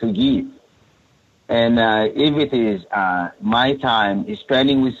much to give. And if it is my time is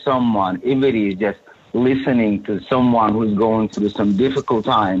spending with someone, if it is just listening to someone who's going through some difficult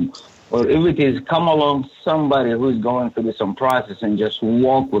time, or if it is come along somebody who's going through some process and just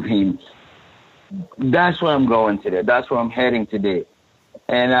walk with him, that's where I'm going today. That's where I'm heading today.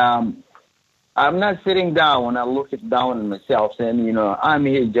 And I'm not sitting down when I look down on myself saying, I'm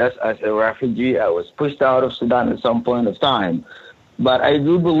here just as a refugee. I was pushed out of Sudan at some point of time. But I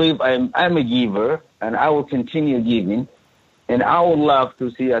do believe I'm a giver, and I will continue giving. And I would love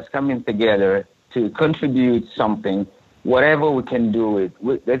to see us coming together to contribute something, whatever we can do it.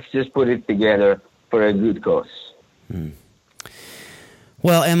 Let's just put it together for a good cause.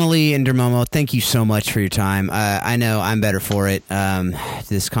 Well, Emily and DeMomo, thank you so much for your time. I know I'm better for it.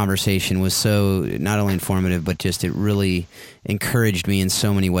 This conversation was so not only informative, but just it really encouraged me in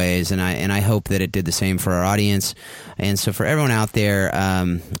so many ways, and I hope that it did the same for our audience. And so for everyone out there,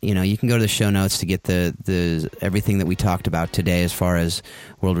 you can go to the show notes to get the everything that we talked about today, as far as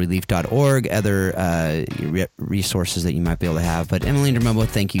worldrelief.org, other resources that you might be able to have. But Emily and DeMomo,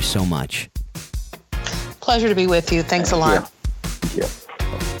 thank you so much. Pleasure to be with you. Thanks a lot. Yeah.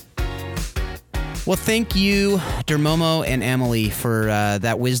 Well, thank you, DeMomo and Emily, for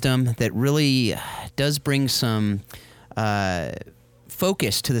that wisdom that really does bring some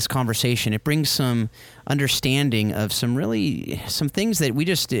focus to this conversation. It brings some understanding of some things that we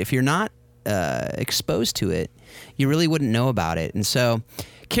just, if you're not exposed to it, you really wouldn't know about it. And so,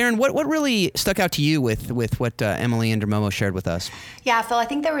 Karen, what really stuck out to you with what Emily and DeMomo shared with us? Yeah, Phil, I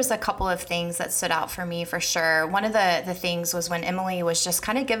think there was a couple of things that stood out for me for sure. One of the things was when Emily was just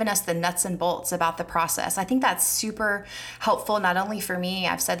kind of giving us the nuts and bolts about the process. I think that's super helpful, not only for me.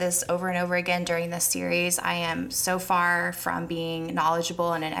 I've said this over and over again during this series. I am so far from being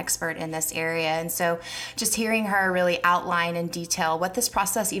knowledgeable and an expert in this area. And so just hearing her really outline in detail what this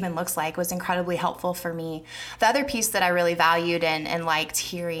process even looks like was incredibly helpful for me. The other piece that I really valued and liked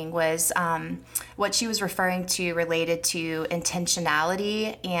hearing was what she was referring to related to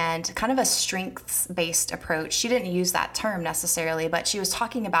intentionality and kind of a strengths-based approach. She didn't use that term necessarily, but she was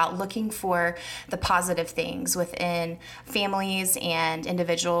talking about looking for the positive things within families and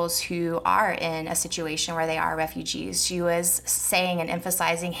individuals who are in a situation where they are refugees. She was saying and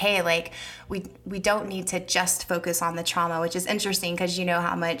emphasizing, hey, like we don't need to just focus on the trauma, which is interesting because you know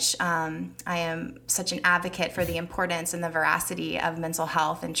how much I am such an advocate for the importance and the veracity of mental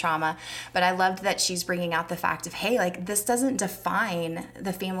health and trauma. But I loved that she's bringing out the fact of, hey, like this doesn't define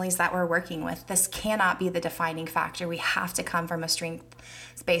the families that we're working with. This cannot be the defining factor. We have to come from a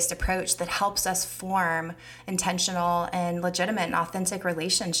strength-based approach that helps us form intentional and legitimate and authentic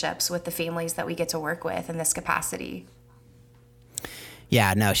relationships with the families that we get to work with in this capacity.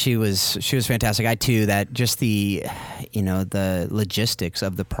 Yeah, no, she was fantastic. I too, that just the logistics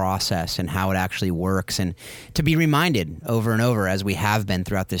of the process and how it actually works, and to be reminded over and over, as we have been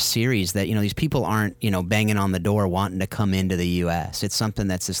throughout this series, that these people aren't banging on the door wanting to come into the U.S. It's something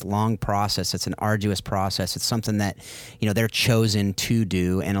that's this long process. It's an arduous process. It's something that they're chosen to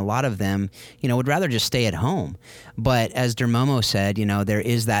do, and a lot of them would rather just stay at home. But as Dermomo said, there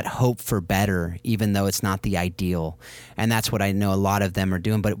is that hope for better, even though it's not the ideal, and that's what I know a lot of them are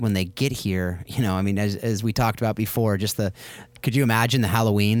doing. But when they get here, as we talked about before, could you imagine the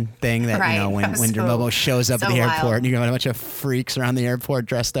Halloween thing that, right. when Dermomo shows up at the airport wild. and you got a bunch of freaks around the airport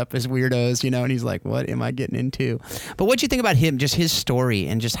dressed up as weirdos, and he's like, what am I getting into? But what'd you think about him, just his story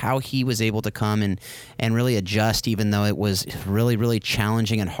and just how he was able to come and really adjust, even though it was really, really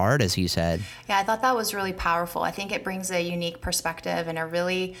challenging and hard, as he said? Yeah, I thought that was really powerful. I think it brings a unique perspective and a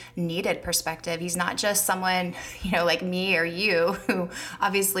really needed perspective. He's not just someone, like me or you, who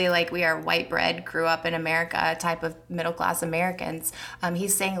obviously, like, we are white bread, grew up in America, type of middle-class Americans.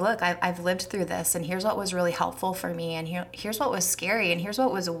 He's saying, look, I've lived through this, and here's what was really helpful for me, and here's what was scary, and here's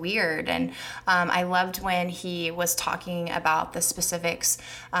what was weird. And I loved when he was talking about the specifics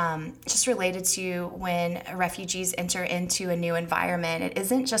just related to when refugees enter into a new environment. It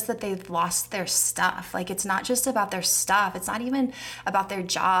isn't just that they've lost their stuff. Like, it's not just about their stuff. It's not even about their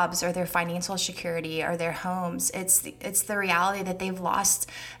jobs or their financial security or their homes. It's the reality that they've lost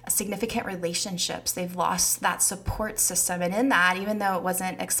significant relationships. They've lost that support system. And in that, even though it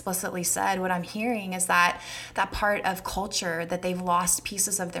wasn't explicitly said, what I'm hearing is that part of culture, that they've lost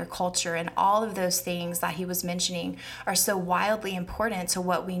pieces of their culture, and all of those things that he was mentioning are so wildly important to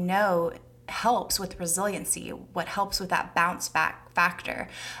what we know helps with resiliency, what helps with that bounce back factor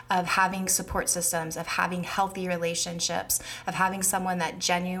of having support systems, of having healthy relationships, of having someone that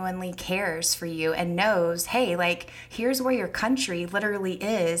genuinely cares for you and knows, hey, like, here's where your country literally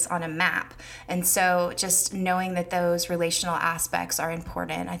is on a map. And so just knowing that those relational aspects are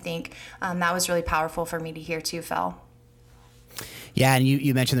important, I think that was really powerful for me to hear too, Phil. Yeah, and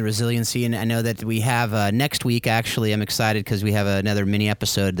you mentioned the resiliency, and I know that we have next week, actually, I'm excited because we have another mini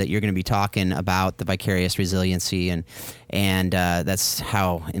episode that you're going to be talking about the vicarious resiliency, and that's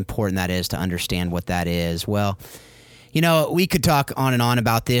how important that is to understand what that is. Well, we could talk on and on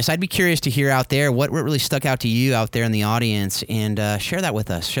about this. I'd be curious to hear out there what really stuck out to you out there in the audience, and share that with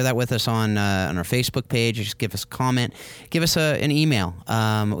us. Share that with us on our Facebook page. Just give us a comment. Give us an email.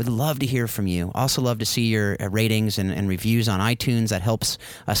 We'd love to hear from you. Also love to see your ratings and reviews on iTunes. That helps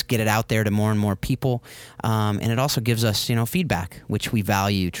us get it out there to more and more people. And it also gives us, feedback, which we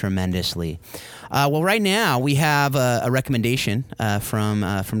value tremendously. Well, right now we have a recommendation from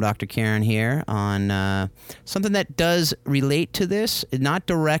Dr. Karen here on something that does relate to this, not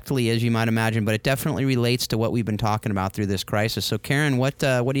directly as you might imagine, but it definitely relates to what we've been talking about through this crisis. So, Karen, what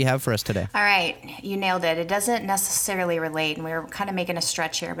do you have for us today? All right, you nailed it. It doesn't necessarily relate, and we're kind of making a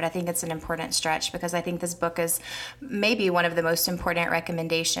stretch here, but I think it's an important stretch because I think this book is maybe one of the most important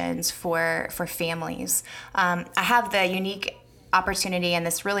recommendations for families. I have the unique opportunity and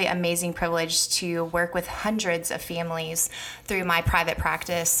this really amazing privilege to work with hundreds of families through my private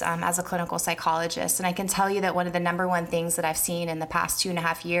practice as a clinical psychologist. And I can tell you that one of the number one things that I've seen in the past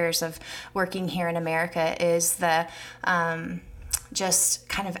 2.5 years of working here in America is the just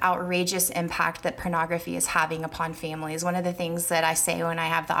kind of outrageous impact that pornography is having upon families. One of the things that I say when I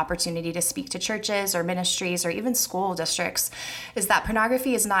have the opportunity to speak to churches or ministries or even school districts is that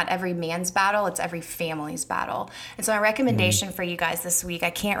pornography is not every man's battle, it's every family's battle. And so my recommendation for you guys this week, I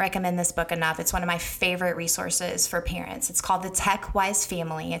can't recommend this book enough. It's one of my favorite resources for parents. It's called The Tech Wise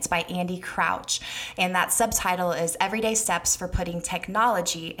Family. It's by Andy Crouch. And that subtitle is Everyday Steps for Putting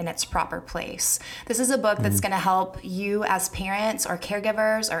Technology in Its Proper Place. This is a book that's going to help you as parents or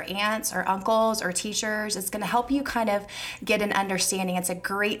caregivers or aunts or uncles or teachers. It's going to help you kind of get an understanding. It's a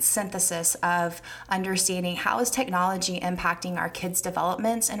great synthesis of understanding how is technology impacting our kids'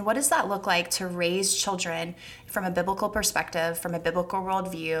 development and what does that look like to raise children from a biblical perspective, from a biblical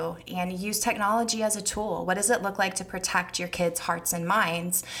worldview, and use technology as a tool. What does it look like to protect your kids' hearts and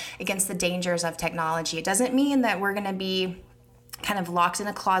minds against the dangers of technology? It doesn't mean that we're going to be kind of locked in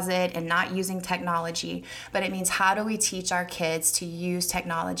a closet and not using technology, but it means how do we teach our kids to use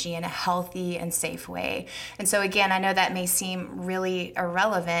technology in a healthy and safe way? And so again, I know that may seem really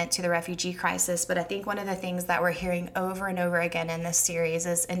irrelevant to the refugee crisis, but I think one of the things that we're hearing over and over again in this series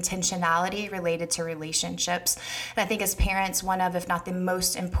is intentionality related to relationships. And I think as parents, one of, if not the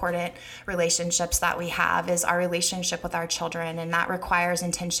most important relationships that we have is our relationship with our children. And that requires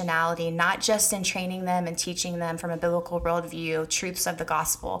intentionality, not just in training them and teaching them from a biblical worldview, truths of the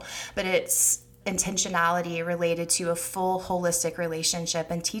gospel, but it's intentionality related to a full holistic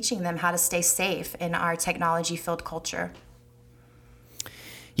relationship and teaching them how to stay safe in our technology-filled culture.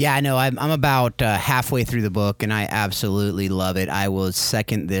 Yeah, I know. I'm about halfway through the book, and I absolutely love it. I will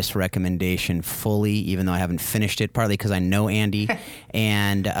second this recommendation fully, even though I haven't finished it, partly because I know Andy,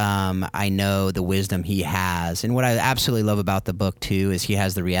 and I know the wisdom he has. And what I absolutely love about the book, too, is he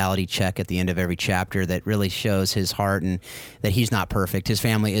has the reality check at the end of every chapter that really shows his heart and that he's not perfect. His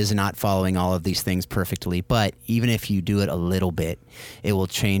family is not following all of these things perfectly, but even if you do it a little bit, it will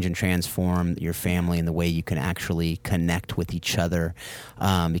change and transform your family and the way you can actually connect with each other.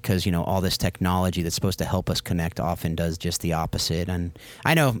 Because, you know, all this technology that's supposed to help us connect often does just the opposite. And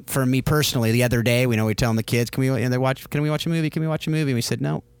I know for me personally, the other day, we're telling the kids, can we watch a movie? Can we watch a movie? And we said,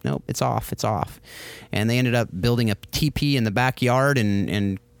 no, it's off. And they ended up building a teepee in the backyard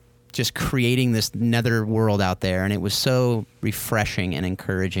and just creating this nether world out there. And it was so refreshing and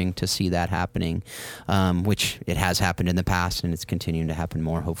encouraging to see that happening, which it has happened in the past, and it's continuing to happen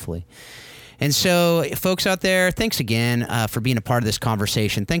more, hopefully. And so, folks out there, thanks again for being a part of this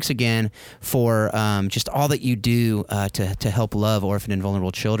conversation. Thanks again for just all that you do to help love orphan and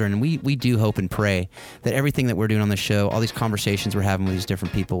vulnerable children. And we do hope and pray that everything that we're doing on the show, all these conversations we're having with these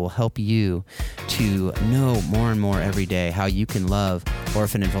different people, will help you to know more and more every day how you can love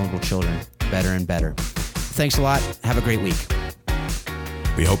orphan and vulnerable children better and better. Thanks a lot. Have a great week.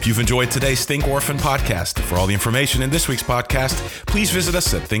 We hope you've enjoyed today's Think Orphan podcast. For all the information in this week's podcast, please visit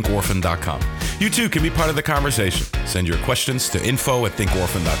us at thinkorphan.com. You too can be part of the conversation. Send your questions to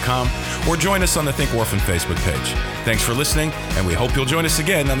info@thinkorphan.com or join us on the Think Orphan Facebook page. Thanks for listening, and we hope you'll join us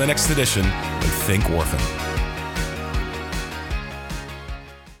again on the next edition of Think Orphan.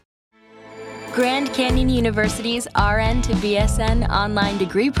 Grand Canyon University's RN to BSN online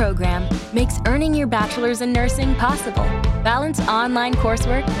degree program makes earning your bachelor's in nursing possible. Balance online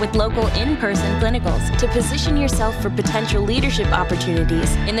coursework with local in-person clinicals to position yourself for potential leadership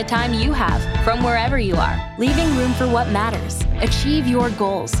opportunities in the time you have from wherever you are, leaving room for what matters. Achieve your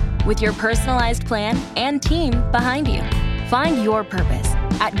goals with your personalized plan and team behind you. Find your purpose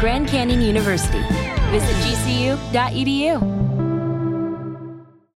at Grand Canyon University. Visit gcu.edu.